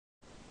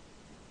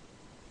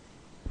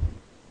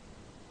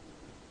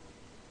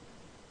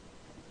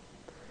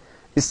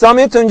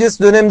İslamiyet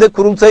öncesi dönemde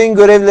kurultayın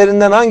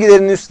görevlerinden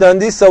hangilerinin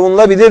üstlendiği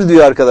savunulabilir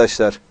diyor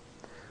arkadaşlar.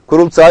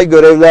 Kurultay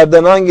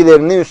görevlerden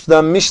hangilerini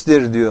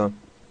üstlenmiştir diyor.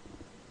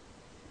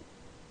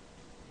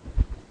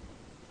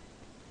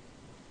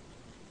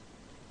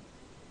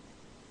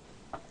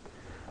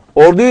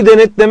 Orduyu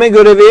denetleme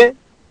görevi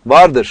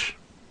vardır.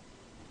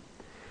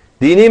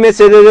 Dini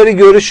meseleleri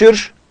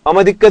görüşür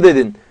ama dikkat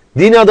edin.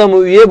 Din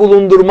adamı üye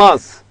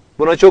bulundurmaz.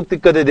 Buna çok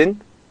dikkat edin.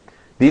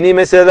 Dini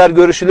meseleler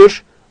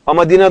görüşülür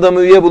ama din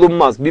adamı üye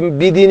bulunmaz.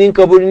 Bir dinin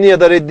kabulünü ya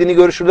da reddini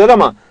görüşürler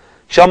ama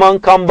şaman,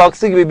 kan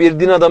baksı gibi bir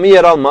din adamı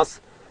yer almaz.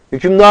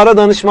 Hükümdara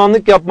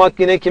danışmanlık yapmak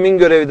yine kimin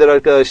görevidir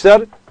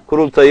arkadaşlar?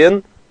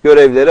 Kurultayın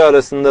görevleri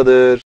arasındadır.